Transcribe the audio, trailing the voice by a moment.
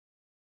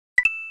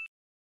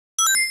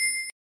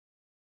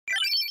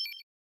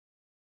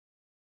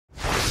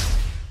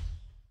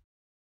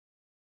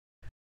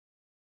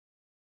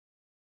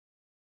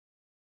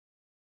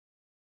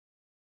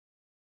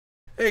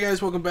Hey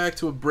guys, welcome back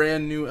to a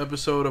brand new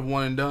episode of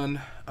One and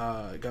Done.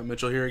 Got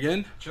Mitchell here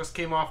again. Just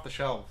came off the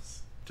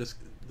shelves. Just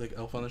like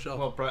Elf on the Shelf.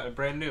 Well,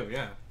 brand new,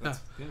 yeah.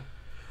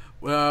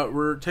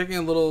 We're taking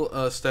a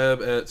little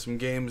stab at some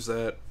games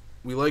that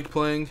we like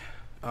playing,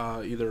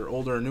 either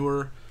older or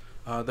newer,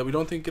 that we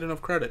don't think get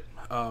enough credit.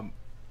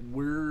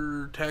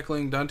 We're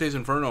tackling Dante's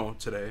Inferno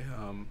today.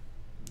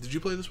 Did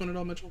you play this one at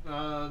all, Mitchell?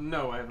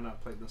 No, I have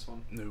not played this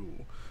one. No.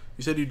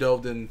 You said you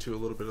delved into a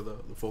little bit of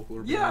the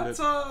folklore behind it.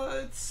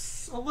 Yeah,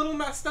 it's a little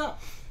messed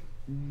up.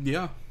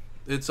 Yeah.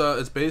 It's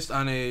based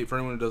on for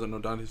anyone who doesn't know,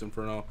 Dante's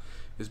Inferno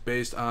is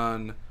based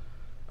on,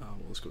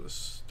 let's go to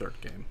start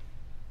game.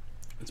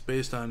 It's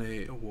based on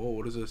whoa,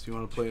 what is this? You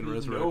want to play in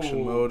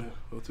resurrection mode?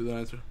 Go through the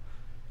answer.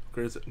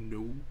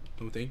 No,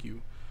 thank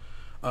you.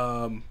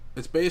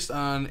 It's based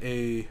on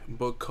a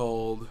book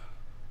called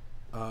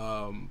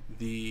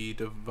The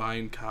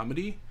Devine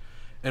Comedy.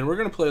 And we're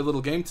going to play a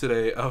little game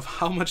today of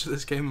how much of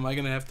this game am I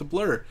going to have to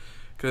blur.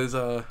 Because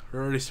we're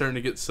already starting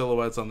to get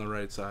silhouettes on the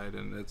right side,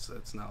 and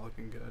it's not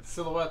looking good.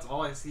 Silhouettes,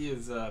 all I see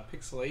is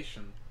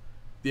pixelation.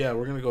 Yeah,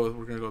 we're gonna go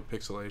with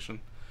pixelation.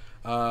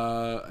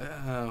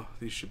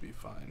 These should be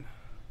fine.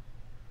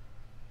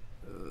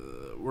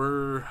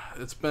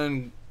 It's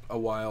been a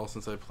while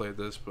since I played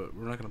this, but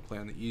we're not gonna play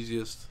on the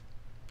easiest.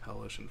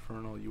 Hellish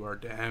Infernal, you are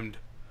damned.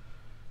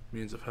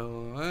 Means of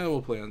hell.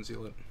 We'll play on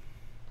Zealot.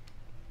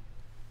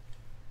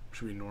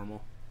 Should be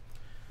normal.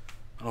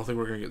 I don't think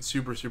we're gonna get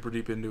super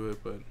deep into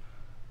it, but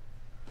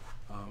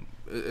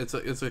it's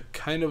a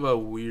kind of a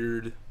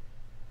weird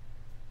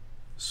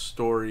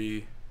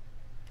story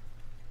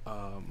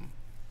of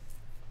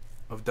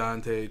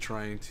Dante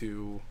trying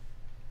to.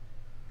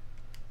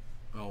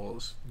 Well,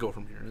 let's go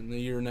from here. In the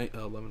year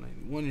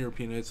 1191,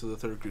 European Knights of the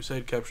Third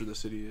Crusade captured the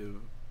city of.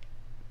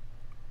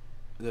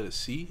 Is that a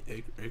C?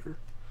 Acre?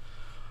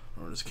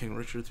 Or as King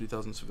Richard,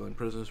 3,000 civilian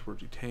prisoners were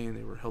detained.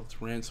 They were held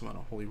as ransom on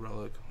a holy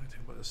relic,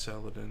 taken by a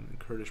Saladin and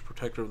Kurdish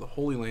protector of the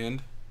Holy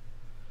Land.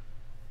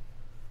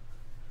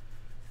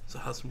 As the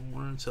hostile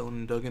warned,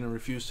 Saladin dug in and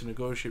refused to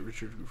negotiate.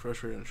 Richard grew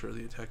frustrated and ensured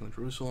the attack on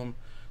Jerusalem.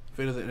 The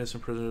fate of the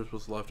innocent prisoners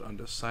was left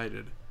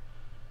undecided.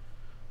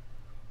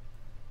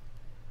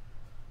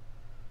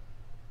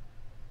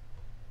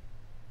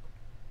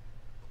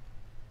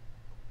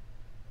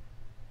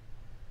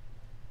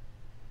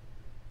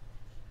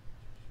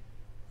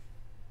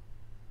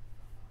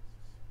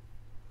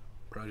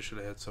 Probably should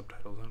have had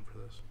subtitles on for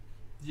this.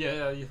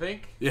 Yeah, you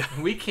think? Yeah.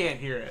 We can't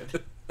hear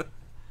it.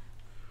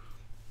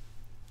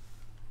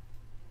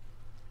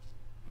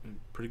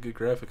 Pretty good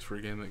graphics for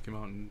a game that came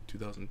out in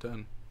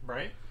 2010.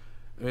 Right?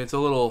 I mean, it's a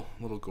little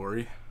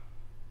gory.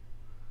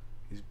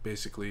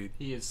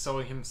 He is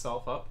sewing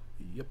himself up.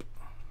 Yep.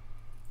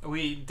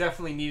 We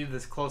definitely needed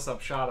this close-up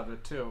shot of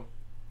it, too.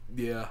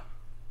 Yeah.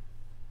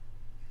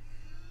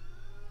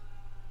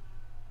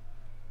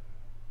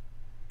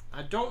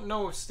 I don't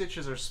know if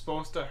stitches are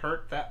supposed to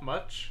hurt that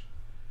much.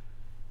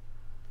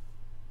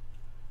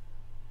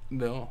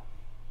 No.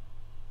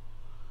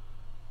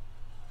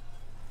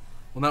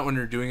 Well, not when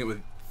you're doing it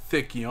with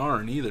thick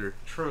yarn either.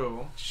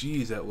 True.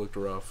 Jeez, that looked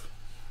rough.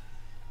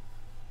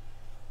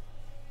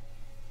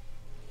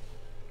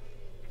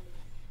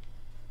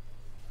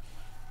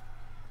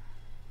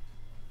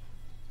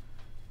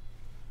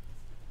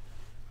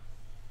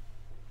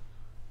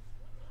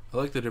 I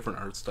like the different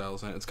art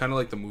styles, and it's kind of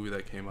like the movie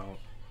that came out.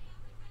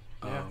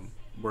 Yeah.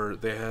 Where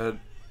they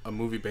had a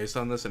movie based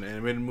on this, an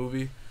animated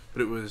movie,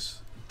 but it was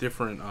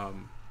different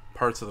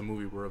parts of the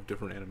movie were of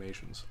different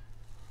animations.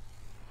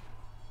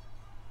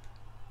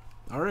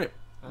 Alright,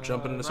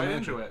 jumping into some right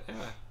action. into it, yeah.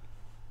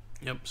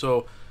 Yep,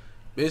 so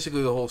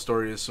basically the whole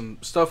story is some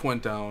stuff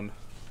went down.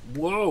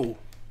 Whoa!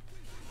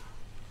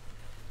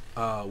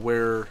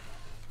 Where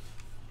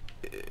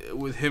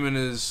with him and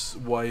his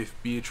wife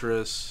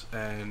Beatrice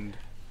and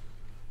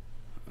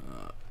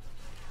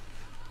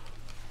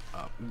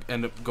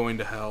end up going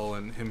to hell,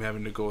 and him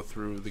having to go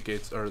through the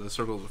gates or the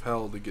circles of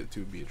hell to get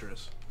to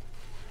Beatrice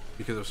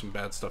because of some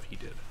bad stuff he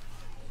did.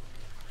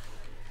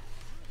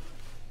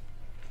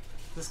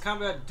 This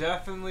combat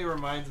definitely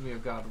reminds me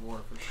of God of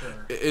War for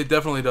sure. It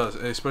definitely does,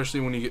 especially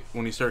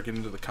when you start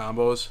getting into the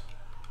combos,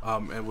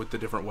 and with the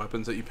different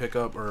weapons that you pick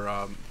up,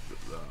 or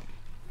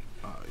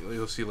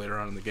you'll see later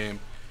on in the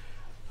game.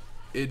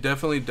 It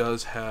definitely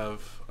does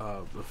have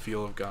the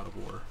feel of God of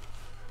War.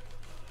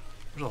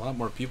 There's a lot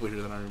more people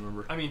here than I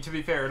remember. I mean, to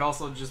be fair, it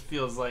also just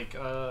feels like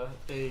a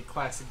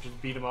classic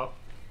just beat 'em up.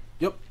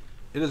 Yep.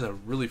 It is a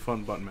really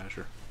fun button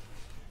masher.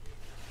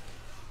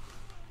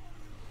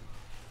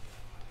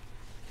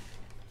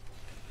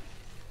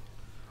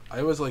 I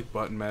always like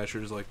button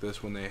mashers like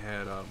this when they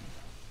had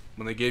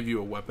when they gave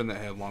you a weapon that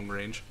had long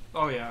range.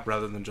 Oh yeah.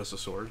 Rather than just a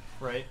sword.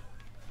 Right.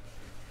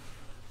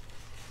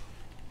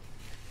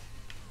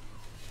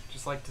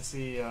 Just like to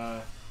see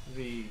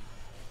the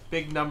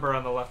big number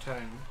on the left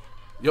hand.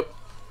 Yep.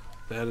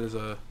 That is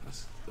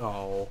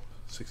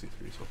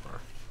 63 so far.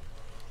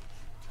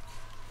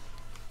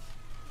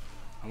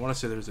 I want to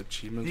say there's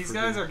achievements. These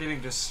guys are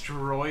getting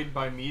destroyed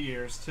by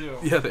meteors too.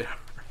 Yeah, they are.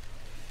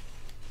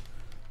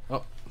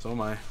 Oh, so am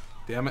I.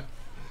 Damn it.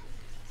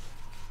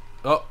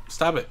 Oh,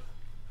 stop it.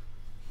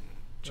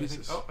 I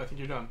think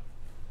you're done.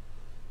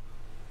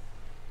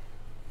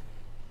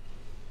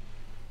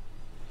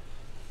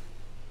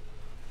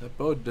 That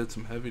boat did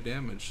some heavy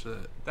damage.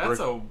 That's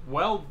a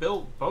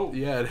well-built boat.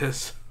 Yeah, it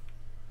is.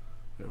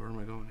 Wait, where am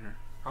I going here?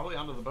 Probably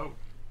onto the boat.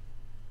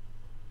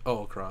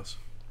 Oh, across.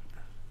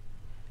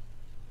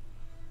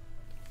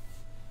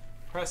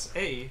 Press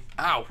A.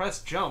 Ow!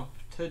 Press jump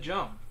to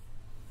jump.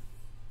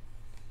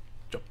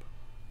 Jump.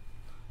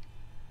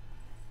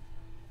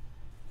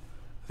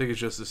 I think it's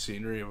just the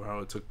scenery of how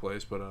it took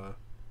place, but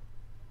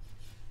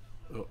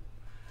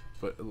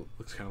but it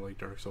looks kind of like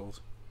Dark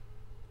Souls.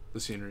 The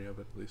scenery of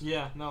it, at least.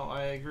 Yeah, no,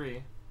 I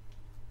agree.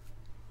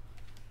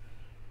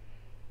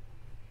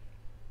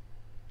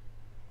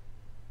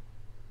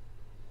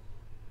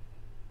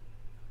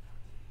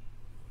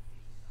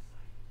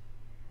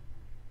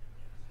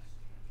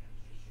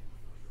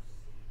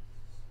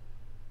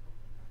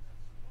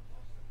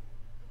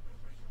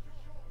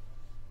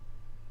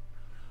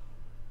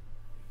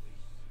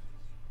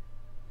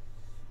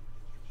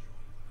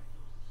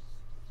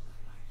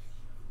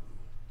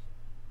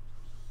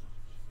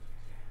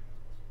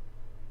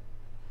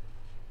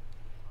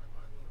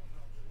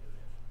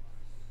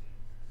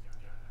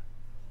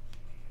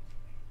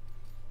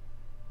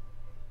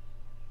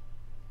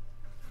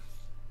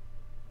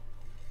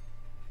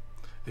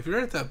 If you're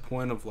at that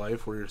point of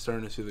life where you're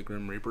starting to see the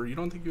Grim Reaper, you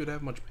don't think you would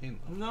have much pain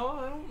left. No,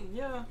 I don't.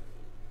 Yeah.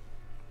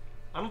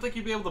 I don't think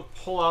you'd be able to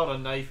pull out a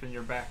knife in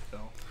your back,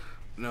 though.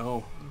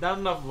 No. Not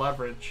enough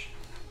leverage.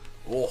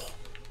 Oh.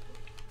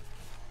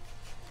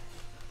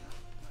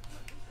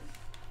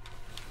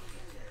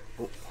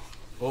 Oh.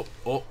 Oh.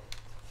 Oh.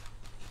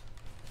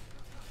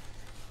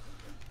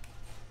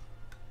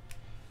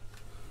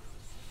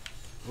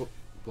 Oh.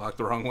 Blocked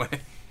the wrong way.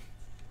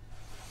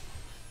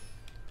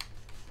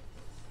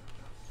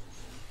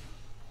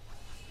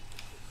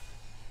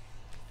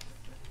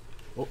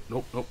 Oh,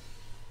 nope, nope.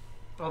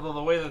 Although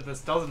the way that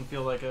this doesn't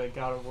feel like a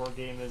God of War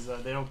game is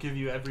they don't give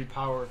you every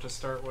power to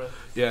start with.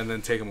 Yeah, and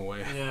then take them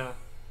away. Yeah.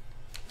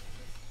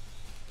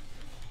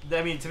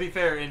 I mean, to be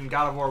fair, in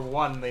God of War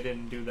 1, they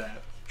didn't do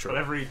that. True. But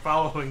every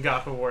following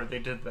God of War, they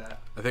did that.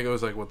 I think it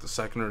was like, what, the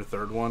second or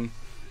third one?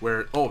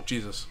 Where, oh,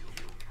 Jesus.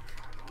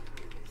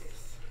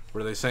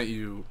 Where they sent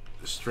you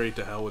straight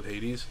to hell with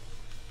Hades.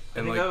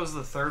 And I think that was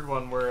the third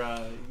one where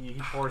he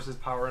pours his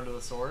power into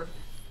the sword.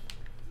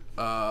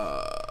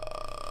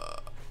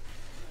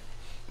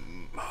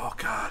 Oh,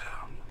 God.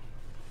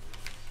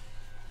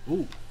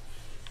 Ooh.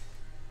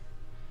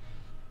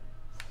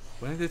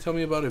 Why didn't they tell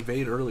me about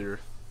Evade earlier?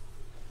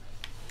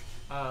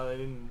 They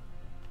didn't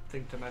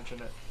think to mention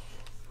it.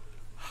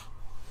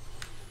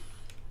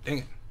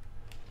 Dang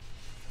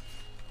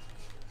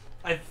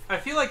it. I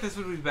feel like this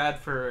would be bad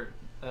for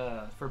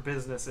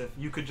business if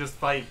you could just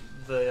fight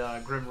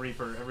the Grim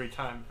Reaper every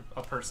time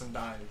a person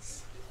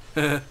dies.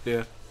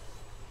 Yeah.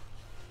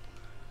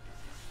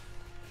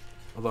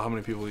 Although, how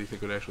many people do you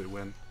think would actually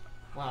win?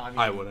 Well, I mean,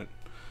 I wouldn't.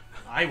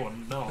 I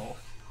wouldn't know.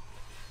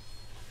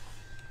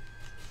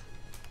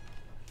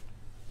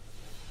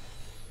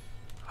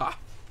 Ha!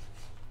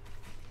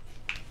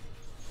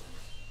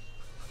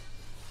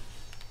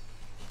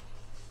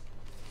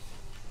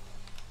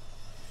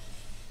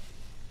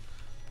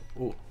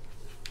 Ooh.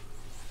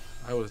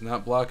 I was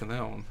not blocking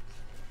that one.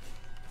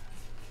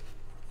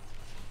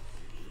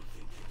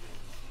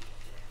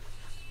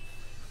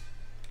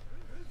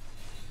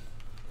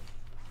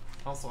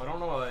 Also, I don't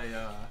know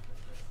a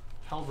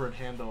halberd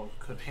handle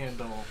could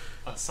handle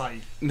a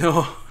scythe.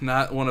 No,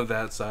 not one of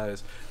that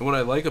size. And what I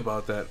like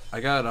about that,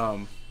 I got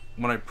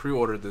when I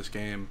pre-ordered this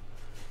game,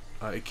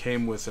 it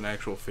came with an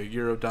actual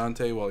figure of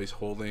Dante while he's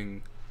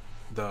holding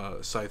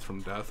the scythe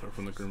from death, or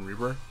from the Grim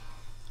Reaper.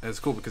 And it's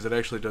cool because it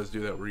actually does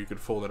do that, where you could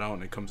fold it out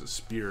and it comes a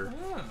spear.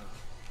 Ah.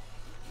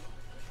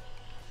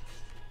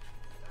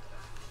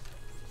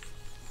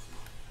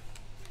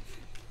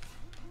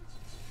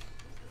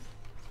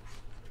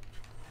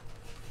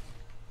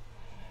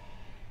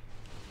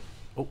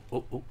 Oh,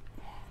 oh,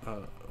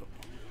 oh.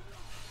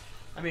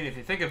 I mean, if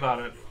you think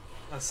about it,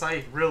 a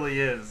scythe really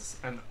is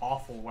an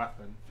awful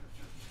weapon.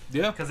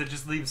 Yeah. Because it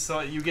just leaves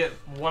you get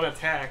one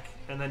attack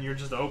and then you're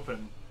just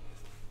open.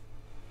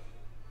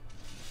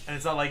 And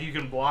it's not like you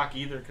can block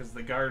either because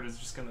the guard is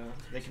just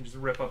they can just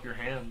rip up your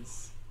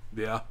hands.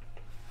 Yeah.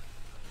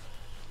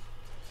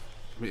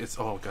 I mean,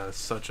 oh god, it's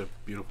such a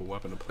beautiful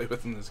weapon to play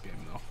with in this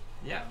game, though.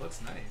 Yeah, it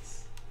looks nice.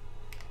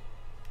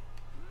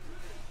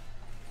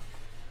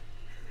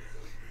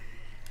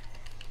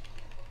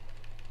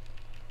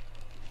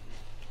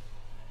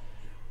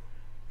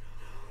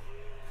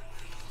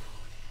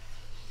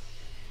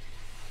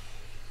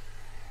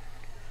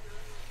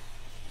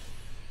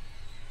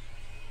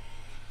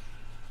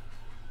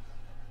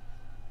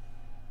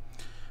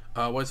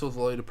 White Souls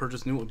allow you to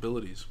purchase new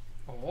abilities.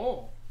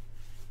 Oh.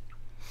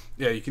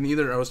 Yeah, you can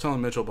either... I was telling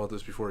Mitchell about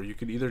this before. You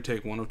can either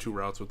take one of two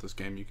routes with this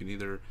game. You can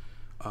either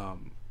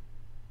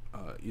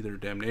either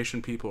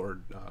damnation people or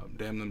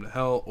damn them to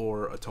hell,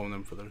 or atone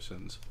them for their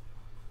sins.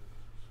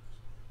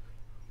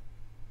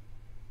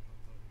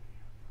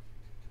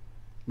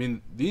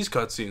 mean, these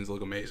cutscenes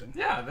look amazing.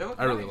 Yeah, they look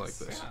I really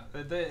nice. like this.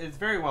 Yeah, it's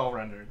very well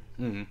rendered.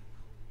 Mm-hmm.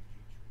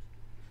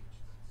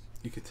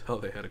 You could tell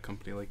they had a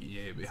company like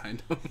EA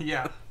behind them.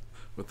 Yeah.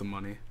 With the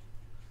money.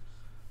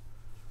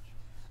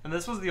 And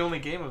this was the only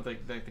game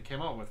that they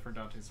came out with for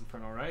Dante's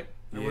Inferno, right?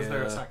 Or was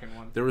there a second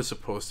one? There was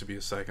supposed to be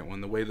a second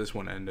one. The way this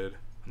one ended,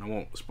 and I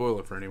won't spoil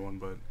it for anyone,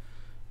 but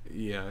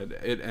yeah,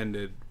 it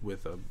ended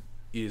with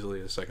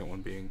easily a second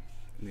one being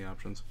in the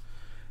options.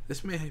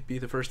 This may be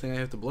the first thing I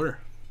have to blur.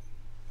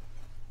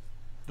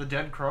 The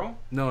dead crow?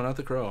 No, not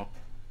the crow.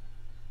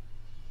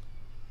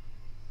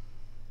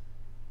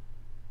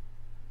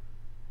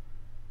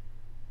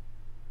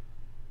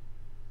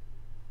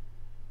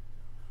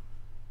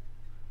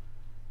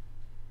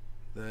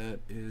 That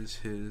is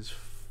his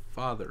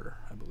father,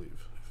 I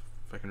believe,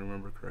 if I can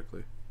remember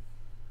correctly.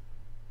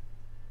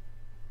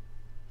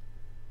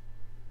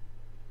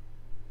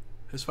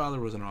 His father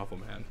was an awful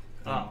man.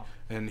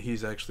 And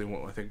he's actually,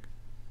 I think,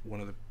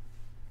 one of the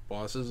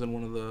bosses in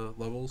one of the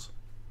levels.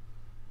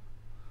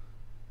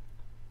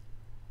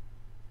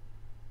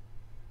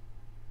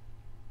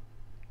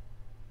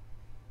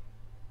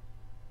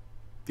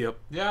 Yep.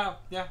 Yeah.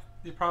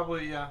 You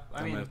probably, yeah.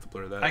 I mean, might have to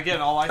blur that.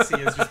 Again, all I see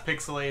is just a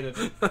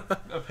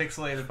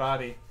pixelated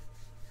body.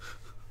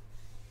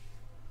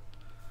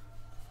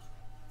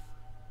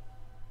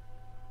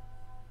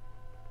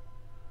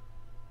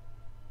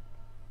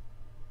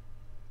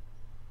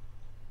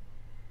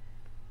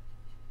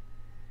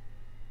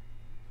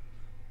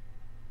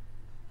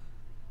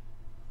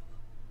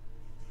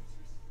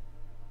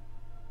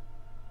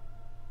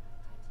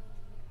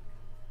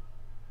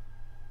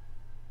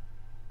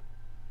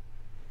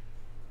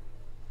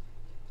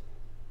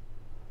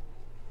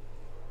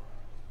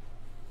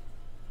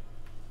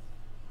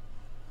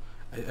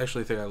 I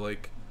actually think I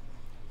like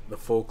the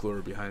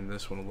folklore behind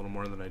this one a little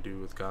more than I do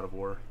with God of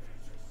War.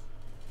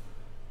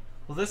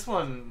 Well, this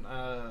one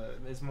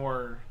is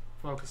more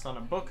focused on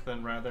a book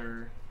than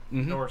rather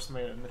Norse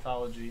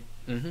mythology.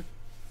 Mm-hmm.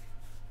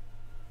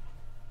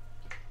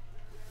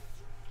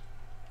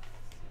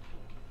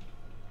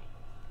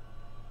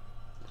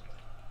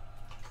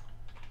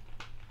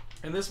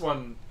 And this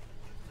one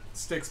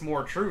sticks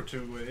more true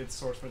to its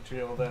source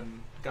material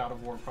than God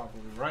of War,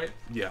 probably, right?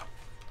 Yeah.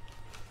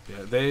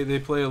 Yeah, they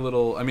play a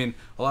little. I mean,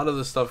 a lot of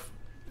the stuff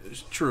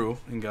is true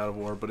in God of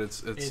War, but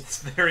it's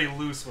very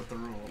loose with the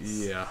rules.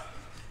 Yeah,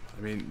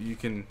 I mean, you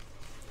can,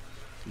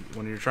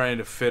 when you're trying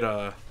to fit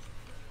a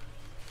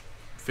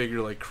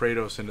figure like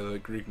Kratos into the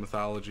Greek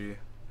mythology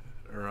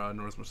or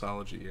Norse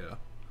mythology. Yeah.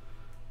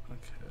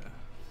 Okay.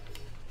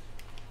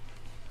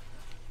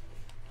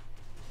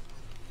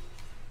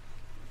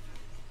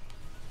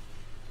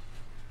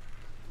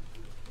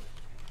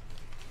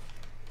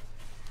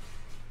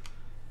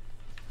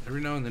 Every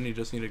now and then you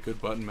just need a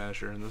good button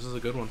masher, and this is a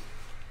good one.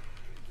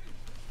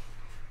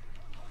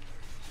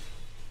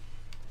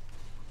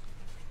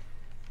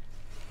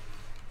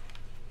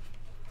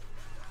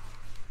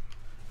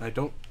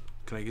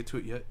 Can I get to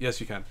it yet?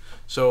 Yes, you can.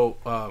 So,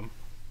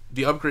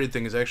 the upgrade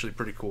thing is actually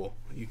pretty cool.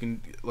 You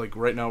can, like,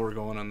 right now we're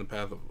going on the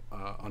path of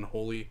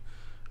Unholy.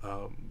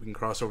 We can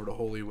cross over to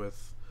Holy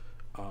with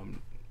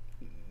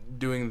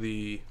doing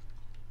the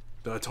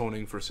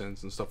atoning for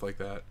sins and stuff like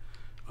that.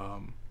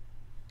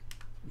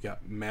 You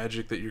got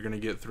magic that you're going to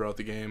get throughout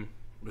the game,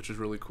 which is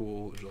really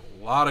cool. There's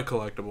a lot of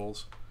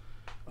collectibles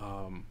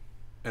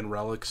and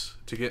relics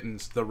to get in.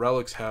 The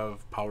relics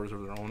have powers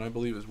of their own, I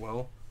believe, as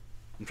well.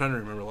 I'm trying to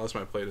remember. Last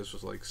time I played this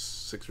was like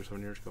 6 or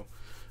 7 years ago.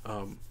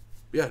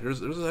 Yeah,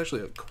 there's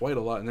actually quite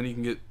a lot, and then you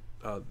can get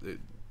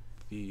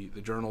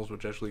the journals,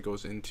 which actually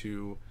goes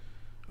into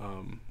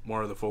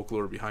more of the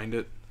folklore behind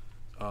it,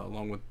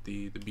 along with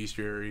the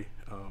bestiary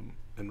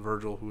and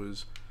Virgil, who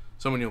is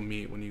someone you'll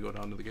meet when you go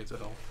down to the gates of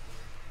hell.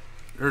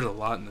 There's a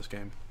lot in this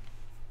game.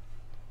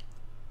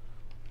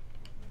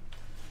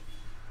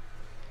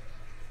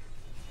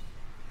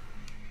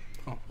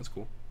 Oh, that's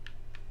cool.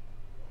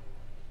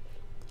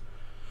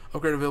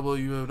 Upgrade available.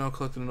 You have now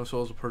collected enough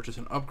souls to purchase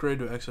an upgrade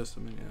to access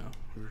the menu. Yeah,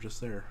 we were just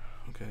there.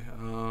 Okay.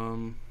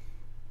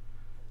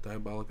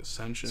 Diabolic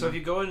Ascension. So if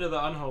you go into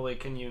the Unholy,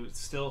 can you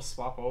still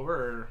swap over?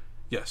 Or?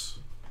 Yes.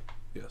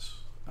 Yes.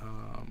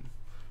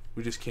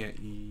 We just can't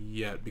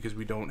yet because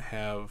we don't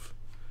have.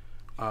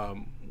 I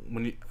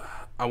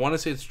want to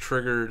say it's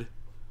triggered,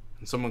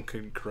 and someone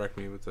could correct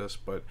me with this,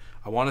 but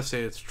I want to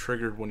say it's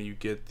triggered when you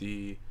get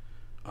the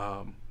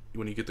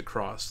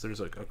cross. There's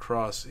like a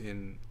cross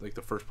in like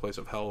the first place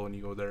of hell when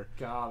you go there.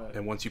 Got it.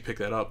 And once you pick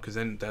that up, because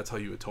then that's how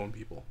you atone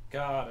people.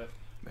 Got it.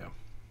 Yeah.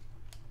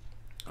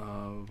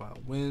 Vile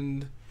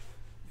Wind.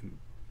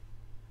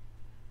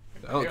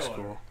 That looks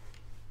cool.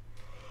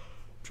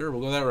 Sure,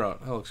 we'll go that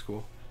route. That looks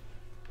cool.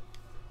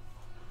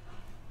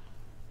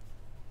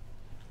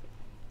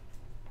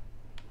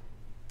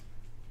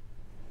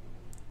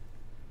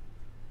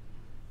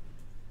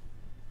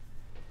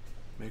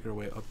 Make our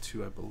way up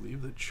to, I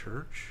believe, the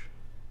church.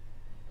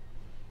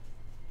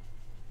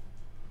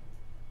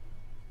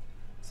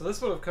 So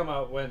this would have come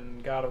out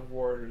when God of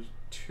War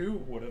 2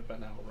 would have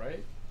been out,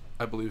 right?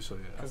 I believe so,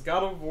 yeah. Because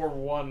God of War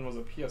 1 was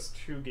a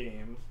PS2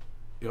 game.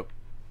 Yep.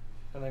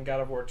 And then God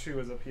of War 2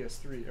 is a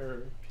PS3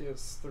 or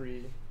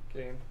PS3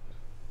 game.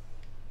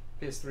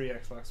 PS3,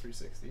 Xbox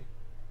 360.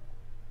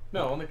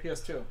 No, only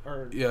PS2.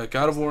 Or yeah,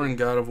 God of War and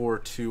God of War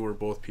 2 were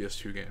both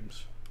PS2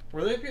 games.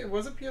 Were they?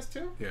 Was it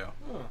PS2? Yeah.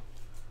 Oh.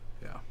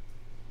 Yeah.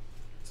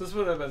 So this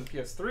would have been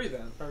PS3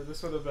 then, or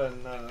this would have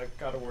been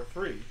God of War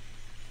 3.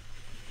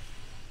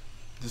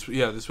 This would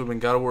have been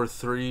God of War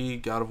 3,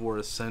 God of War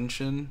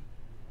Ascension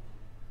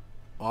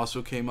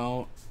also came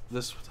out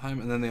this time,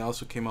 and then they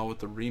also came out with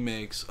the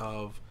remakes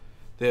of...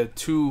 They had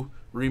 2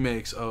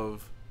 remakes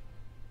of,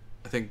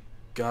 I think,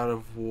 God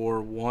of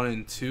War 1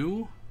 and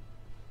 2,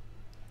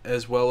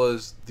 as well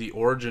as the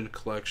Origin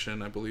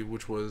Collection, I believe,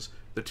 which was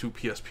the 2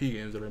 PSP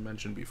games that I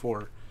mentioned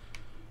before.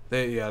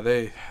 They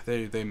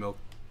milked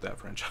that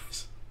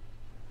franchise.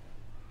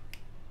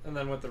 And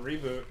then with the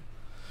reboot.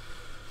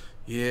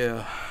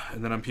 Yeah,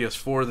 and then on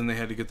PS4, then they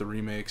had to get the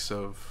remakes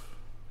of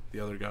the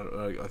other God.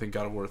 I think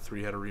God of War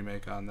 3 had a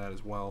remake on that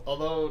as well.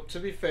 Although, to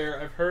be fair,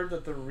 I've heard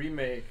that the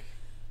remake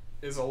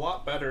is a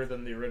lot better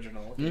than the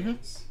original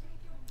games.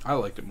 I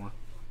liked it more.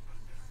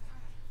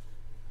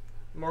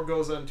 More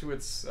goes into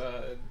its...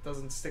 it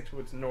doesn't stick to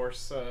its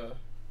Norse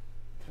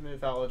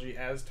mythology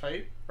as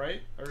tight,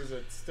 right? Or is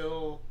it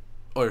still...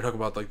 Oh, you're talking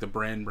about like the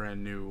brand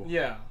new...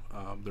 Yeah.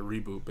 The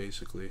reboot,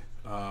 basically.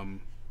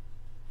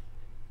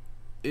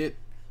 It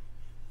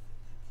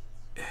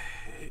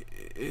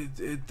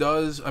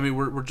does. I mean,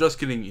 we're just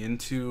getting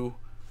into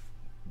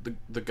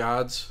the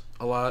gods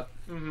a lot.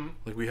 Mm-hmm.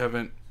 Like, we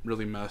haven't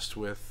really messed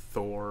with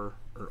Thor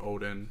or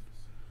Odin.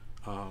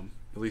 At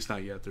least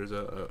not yet. There's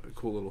a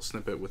cool little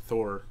snippet with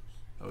Thor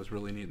that was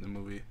really neat in the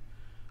movie,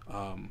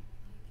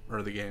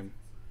 or the game.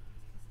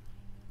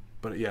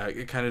 But yeah,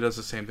 it kind of does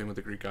the same thing with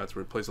the Greek gods,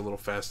 where it plays a little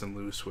fast and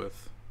loose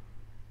with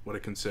what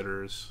it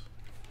considers,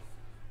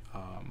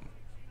 I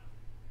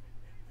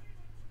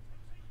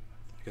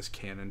guess,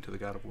 canon to the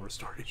God of War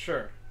story.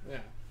 Sure, yeah.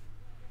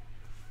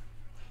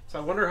 So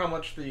I wonder how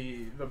much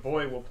the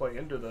boy will play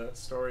into the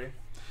story.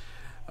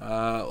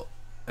 I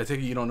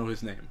take it you don't know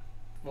his name.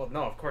 Well,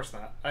 no, of course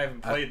not. I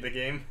haven't played the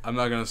game. I'm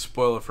not gonna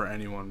spoil it for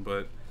anyone,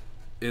 but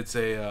it's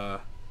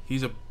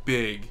he's a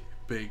big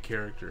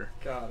character.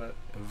 Got it.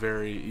 A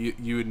very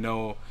you would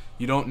know.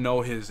 You don't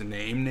know his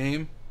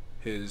name,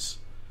 his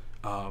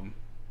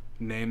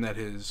name that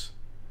his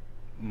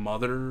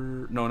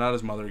mother, no, not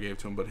his mother gave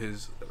to him, but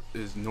his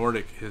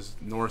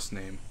Norse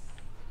name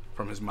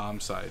from his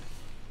mom's side,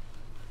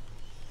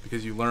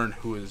 because you learn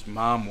who his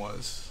mom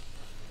was.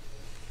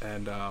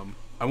 And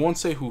I won't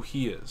say who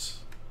he is,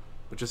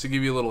 but just to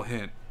give you a little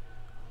hint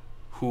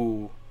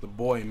who the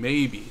boy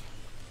may be.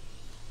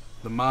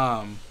 The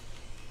mom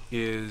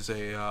is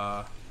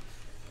a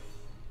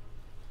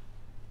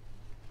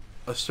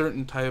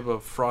certain type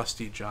of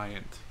frosty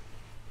giant.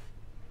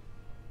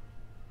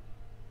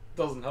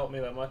 Doesn't help me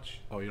that much.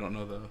 Oh, you don't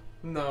know the...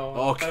 No.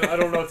 Okay. I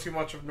don't know too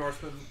much of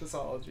Norse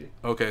mythology.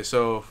 Okay,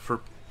 so for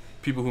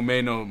people who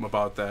may know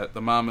about that,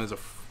 the mom was a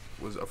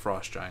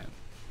frost giant.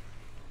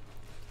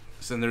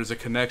 So then there's a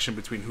connection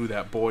between who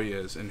that boy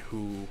is and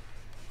who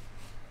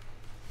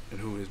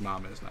his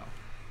mom is now.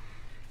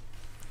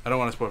 I don't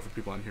want to spoil it for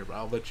people in here, but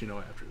I'll let you know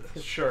after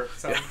this. Sure,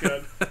 sounds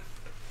good.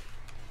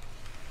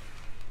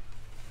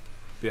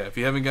 Yeah, if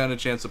you haven't gotten a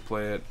chance to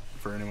play it,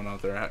 for anyone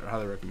out there, I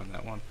highly recommend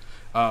that one.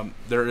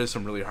 There is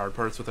some really hard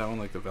parts with that one,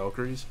 like the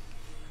Valkyries,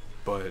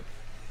 but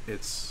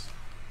it's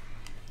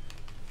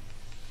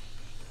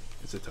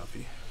a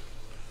toughie.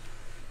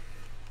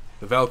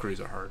 The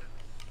Valkyries are hard.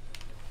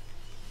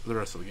 The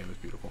rest of the game is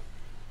beautiful.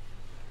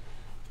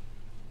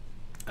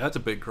 That's a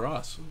big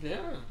cross.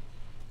 Yeah.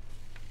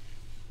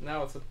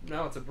 Now it's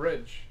a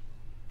bridge.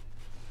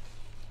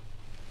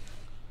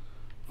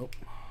 Oh.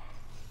 I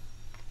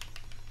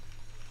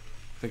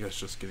think that's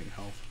just getting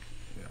health.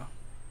 Yeah.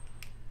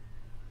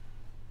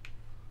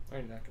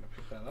 I'm not gonna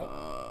pick that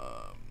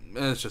up.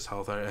 It's just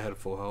health. I had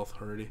full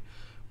health already.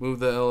 Move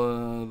the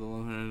L, the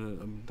left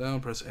hand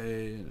down. Press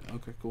A.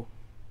 Okay, cool.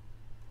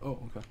 Oh,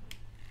 okay.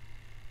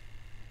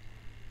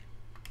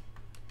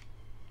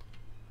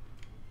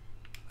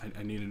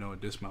 I need to know a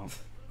dismount.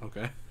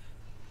 Okay.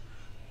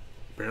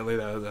 Apparently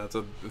that's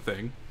a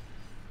thing.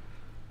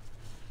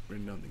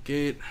 Bring down the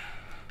gate.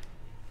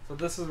 So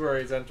this is where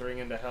he's entering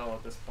into hell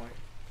at this point.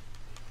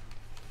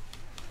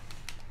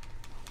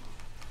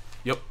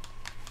 Yep.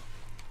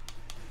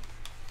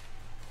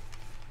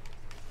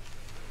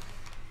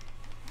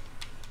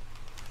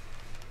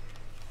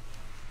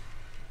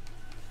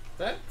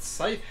 That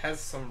scythe has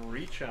some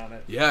reach on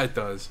it. Yeah, it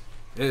does.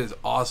 It is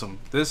awesome.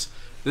 This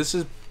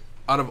is,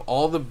 out of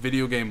all the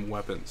video game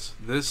weapons,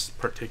 this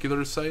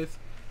particular scythe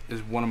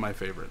is one of my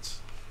favorites.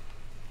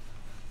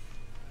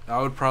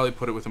 I would probably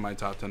put it within my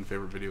top 10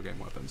 favorite video game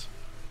weapons.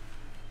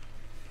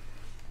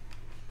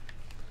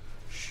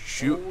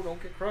 Shoot. Oh,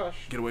 don't get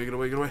crushed. Get away, get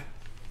away, get away.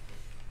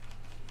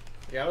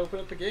 You gotta open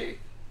up the gate.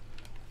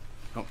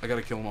 Oh, I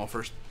gotta kill them all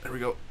first. There we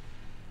go.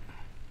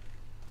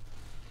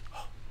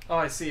 Oh,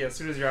 I see. As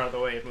soon as you're out of the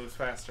way, it moves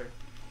faster.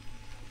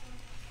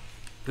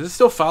 Is it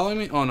still following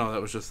me? Oh no,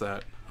 that was just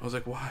that. I was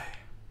like, why?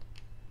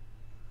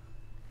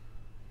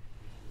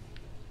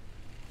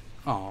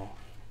 Oh.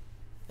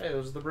 Hey,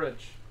 there's the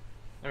bridge.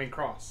 I mean,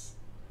 cross.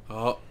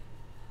 Oh.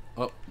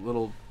 Oh,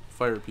 little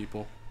fire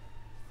people.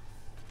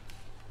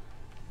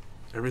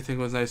 Everything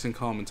was nice and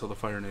calm until the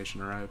Fire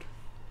Nation arrived.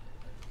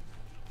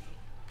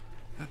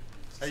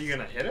 Are you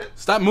gonna hit it?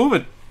 Stop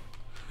moving!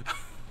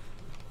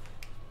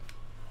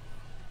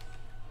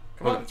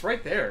 Come on, it's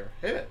right there.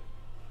 Hit it.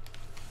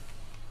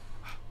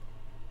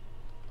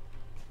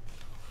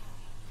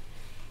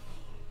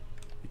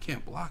 You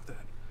can't block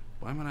that.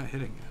 Why am I not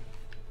hitting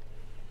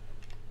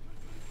it?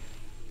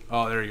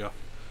 Oh, there you go.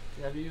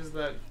 You have to use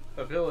that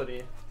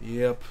ability.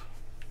 Yep.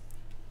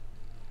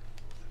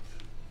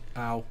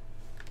 Ow.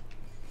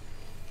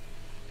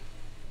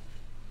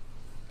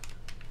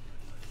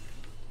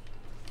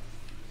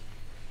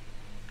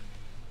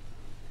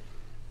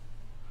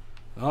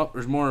 Oh,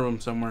 there's more of them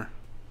somewhere.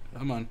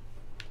 Come on.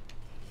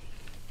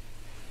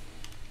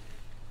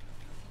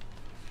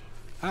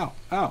 Ow,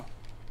 ow.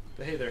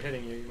 But hey, they're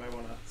hitting you. You might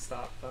want to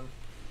stop them.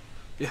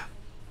 Yeah.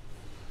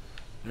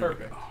 There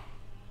Perfect. we go.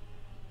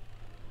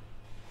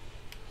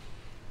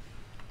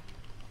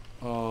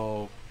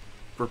 Oh,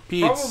 for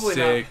Pete's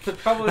sake.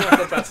 Probably not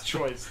the best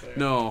choice there.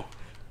 No.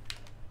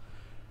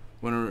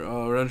 When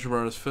a redemption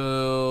bar is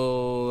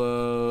filled,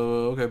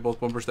 okay,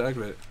 both bumpers to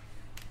activate.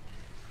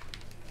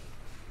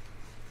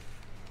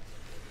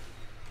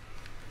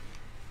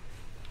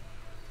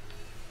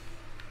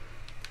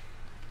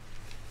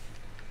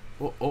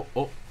 Oh, oh,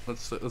 oh!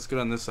 Let's get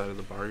on this side of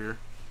the bar here.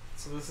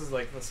 So this is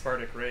like the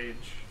Spartic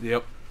Rage.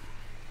 Yep.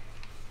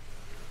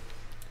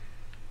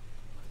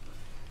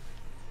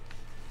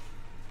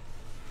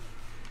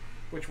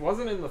 Which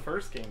wasn't in the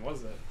first game,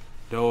 was it?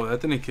 No,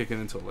 that didn't kick in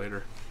until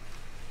later.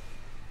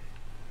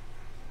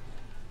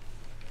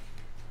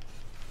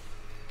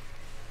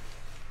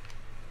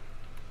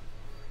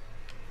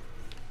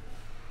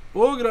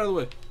 Whoa, get out of the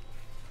way.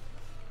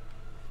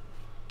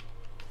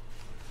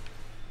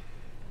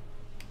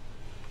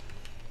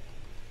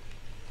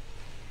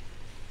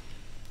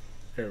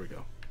 There we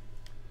go.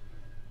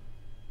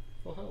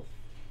 Full health.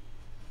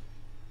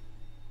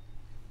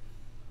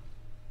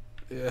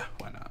 Yeah,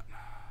 why not?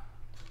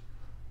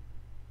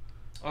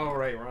 Oh,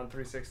 right, we're on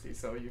 360,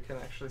 so you can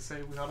actually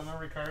say we got a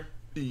memory card.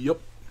 Yep.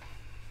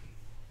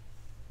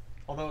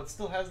 Although it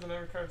still has the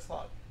memory card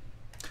slot.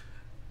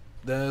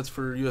 That's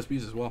for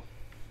USBs as well.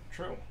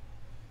 True.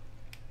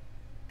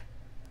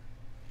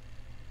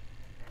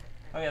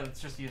 Oh yeah, that's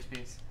just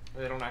USBs.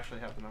 They don't actually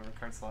have the memory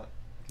card slot.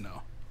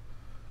 No.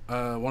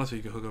 I want to say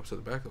you can hook up to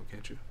the back though,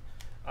 can't you?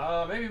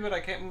 Maybe, but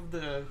I can't move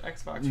the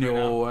Xbox right now.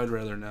 No, I'd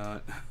rather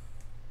not.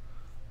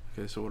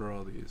 Okay, so what are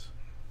all these?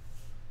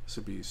 This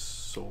would be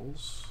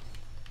souls.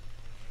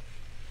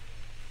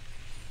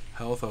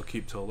 Health I'll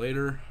keep till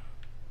later.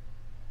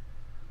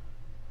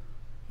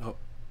 Oh,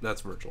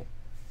 that's Virgil.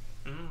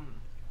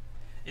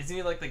 Isn't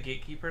he like the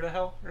gatekeeper to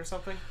hell or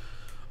something?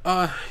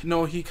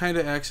 No, he kind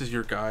of acts as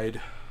your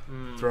guide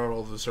throughout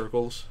all the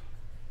circles.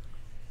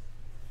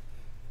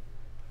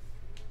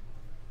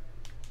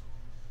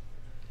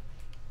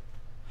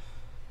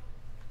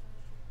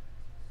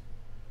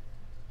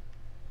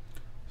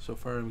 So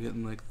far I'm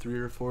getting like 3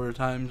 or 4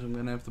 times I'm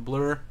gonna have to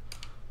blur.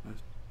 I have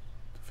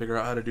to figure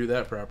out how to do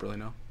that properly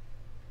now.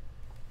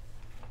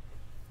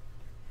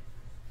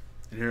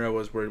 And here I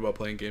was worried about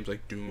playing games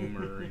like Doom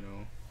or,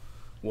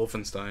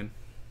 Wolfenstein.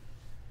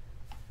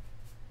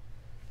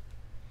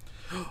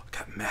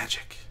 Got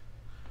magic.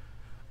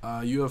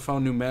 You have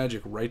found new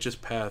magic, Righteous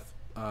Path.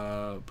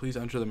 Please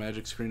enter the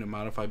magic screen and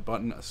modify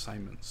button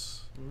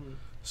assignments.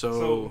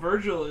 So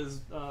Virgil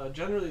is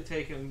generally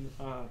taken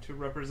to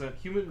represent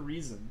human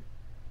reason,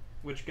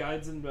 which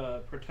guides and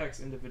protects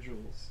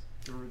individuals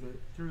through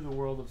the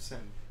world of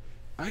sin.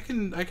 I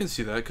can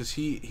see that because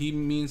he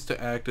means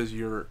to act as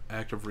your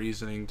act of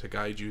reasoning to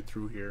guide you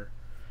through here.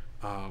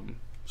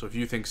 So if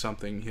you think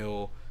something,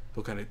 he'll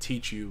kind of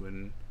teach you,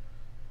 and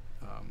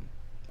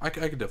I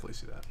could definitely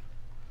see that.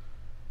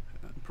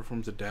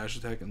 Performs a dash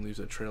attack and leaves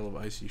a trail of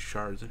icy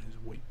shards in his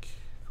wake.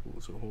 Cool.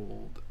 So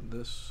hold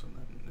this, and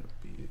then it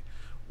would be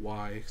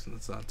Y since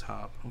it's on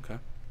top. Okay.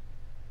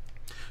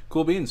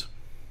 Cool beans.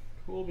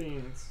 Cool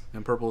beans.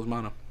 And purple is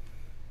mana. Do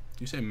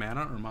you say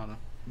mana or mana?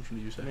 Which one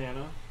do you say?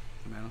 Mana.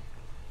 Mana.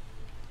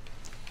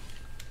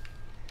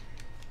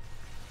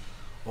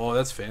 Oh,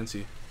 that's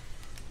fancy.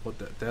 What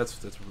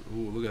that's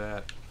ooh, look at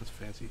that. That's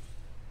fancy.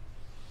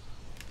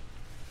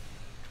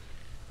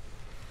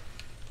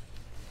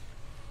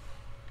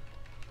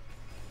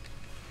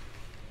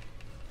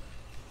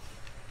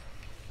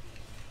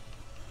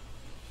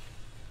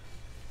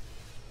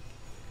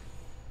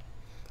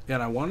 Yeah,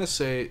 and I want to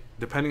say,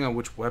 depending on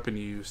which weapon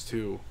you use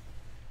too,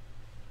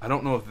 I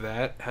don't know if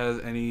that has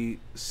any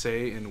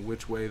say in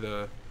which way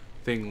the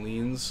thing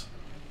leans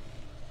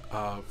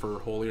for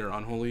holy or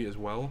unholy as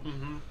well.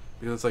 Mm-hmm.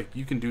 Because it's like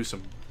you can do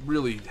some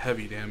really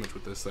heavy damage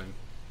with this thing.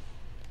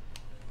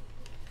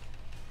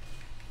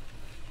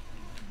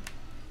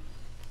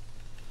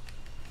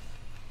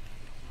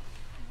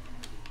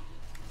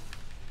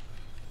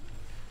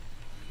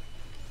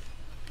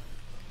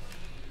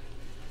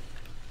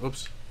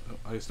 Oops. Oh,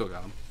 I still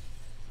got him.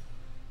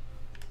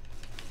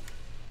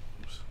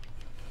 Oops.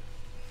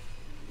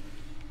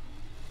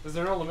 Is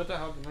there no limit to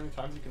how many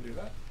times you can do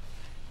that?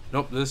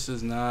 Nope, this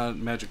is not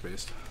magic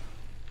based.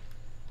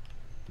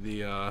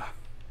 The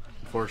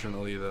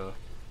unfortunately the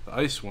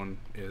ice one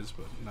is,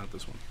 but not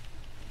this one.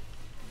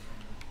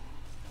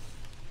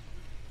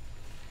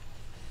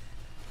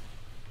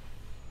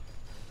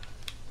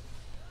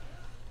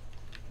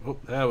 Oh,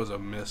 that was a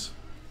miss.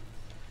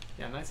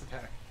 Yeah, nice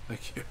attack.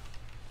 Thank you.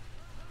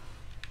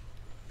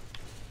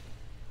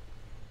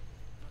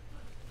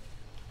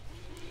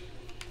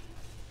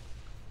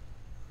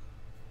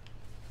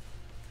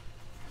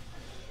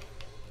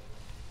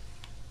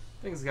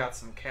 Thing's got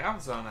some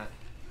calves on it.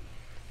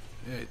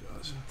 Yeah, he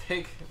does.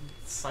 Take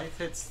scythe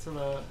hits to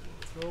the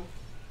him.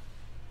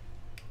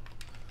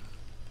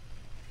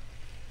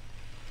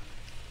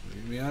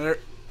 Leave me on there.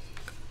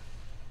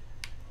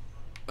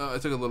 I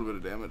took a little bit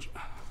of damage.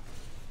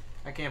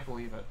 I can't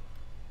believe it.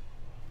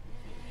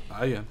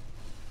 I am.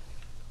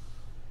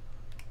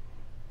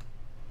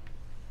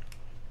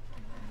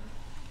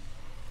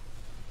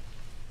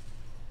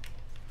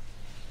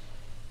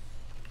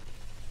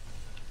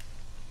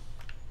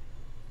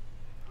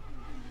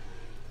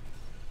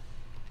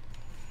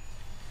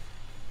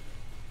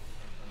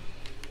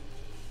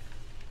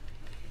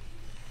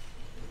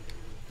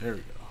 There we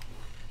go.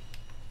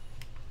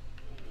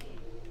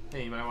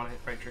 Hey, you might want to hit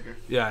right trigger.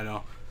 Yeah, I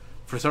know.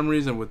 For some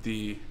reason, with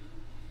the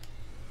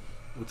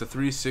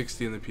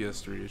 360 and the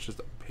PS3, it's just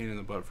a pain in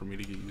the butt for me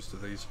to get used to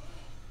these.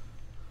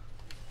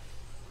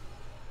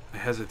 I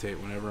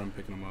hesitate whenever I'm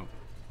picking them up,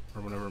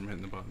 or whenever I'm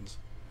hitting the buttons.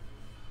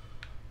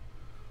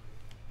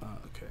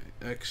 Okay,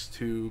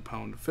 X2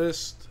 pound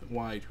fist,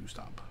 Y2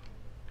 stomp.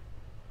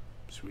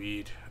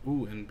 Sweet.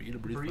 Ooh, and B to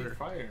breathe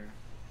fire.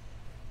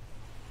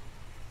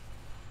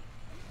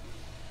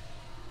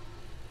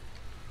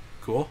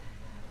 Cool.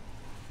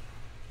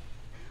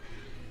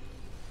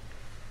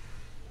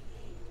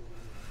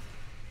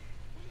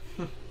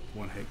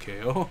 One hit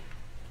KO.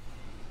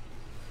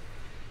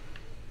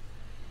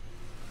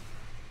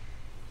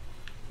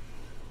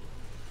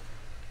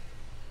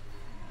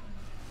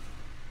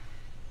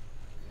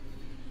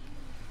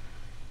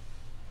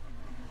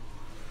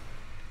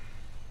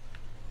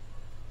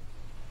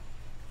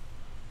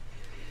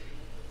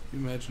 Can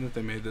you imagine if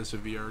they made this a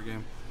VR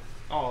game?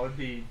 Oh, it'd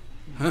be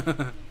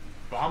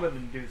vomit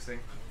inducing.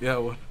 Yeah,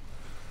 what?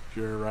 If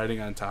you were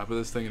riding on top of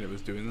this thing and it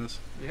was doing this?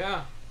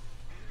 Yeah.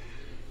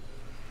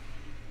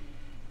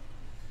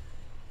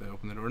 They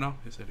open the door now?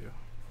 Yes, I do.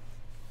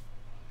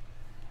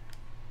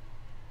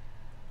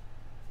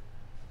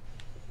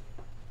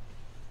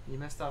 You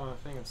missed out on a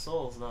thing of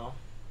souls, though.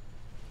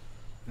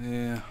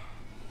 Yeah.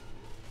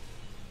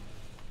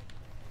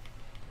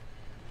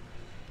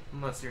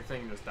 Unless your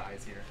thing just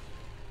dies here.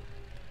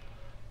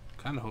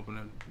 Kind of hoping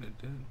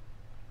it did.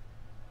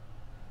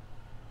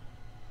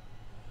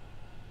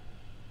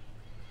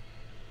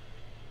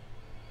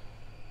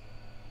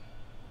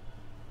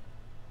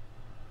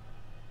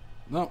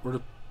 No,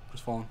 we're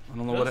just falling. I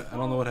don't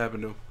know what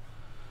happened to him.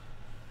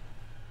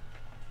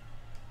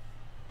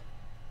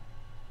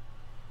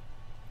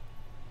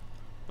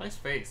 Nice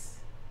face.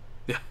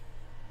 Yeah.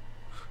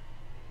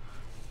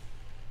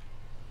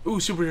 Ooh,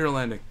 superhero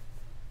landing.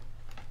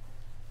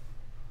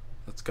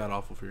 That's god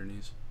awful for your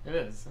knees. It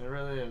is. It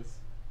really is.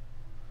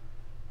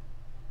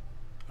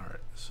 Alright,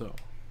 so.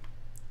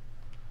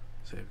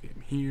 Save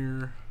game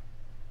here.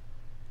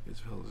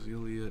 It's Hell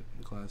Zealot.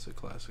 Classic,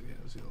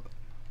 yeah, Zealot.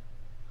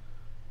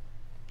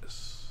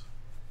 Yes.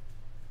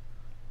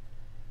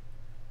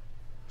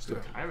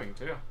 Good timing,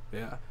 too.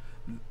 Yeah.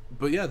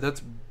 But yeah,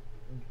 that's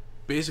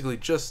basically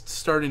just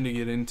starting to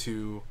get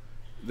into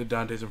the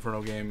Dante's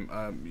Inferno game.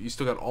 You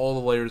still got all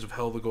the layers of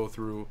hell to go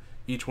through.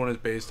 Each one is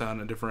based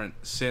on a different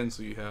sin.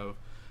 So you have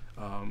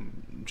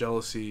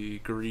jealousy,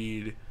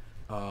 greed,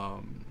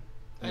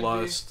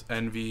 lust,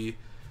 envy.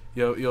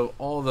 You know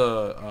all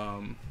the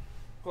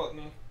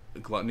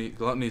Gluttony.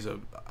 Gluttony's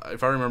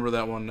if I remember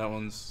that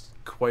one's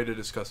quite a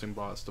disgusting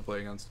boss to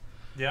play against.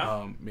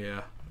 Yeah.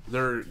 Yeah.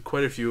 There are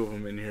quite a few of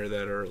them in here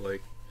that are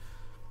like,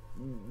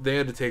 they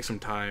had to take some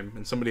time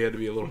and somebody had to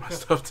be a little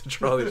messed up to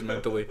draw these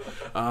mentally.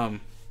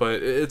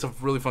 But it's a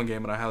really fun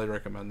game and I highly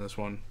recommend this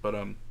one. But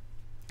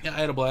yeah, I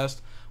had a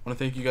blast. I want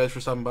to thank you guys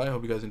for stopping by. I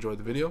hope you guys enjoyed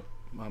the video.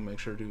 Make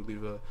sure to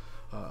leave a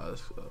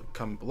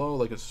comment below,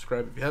 like and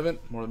subscribe if you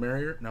haven't. More the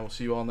merrier. And I will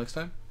see you all next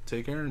time.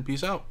 Take care and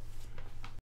peace out.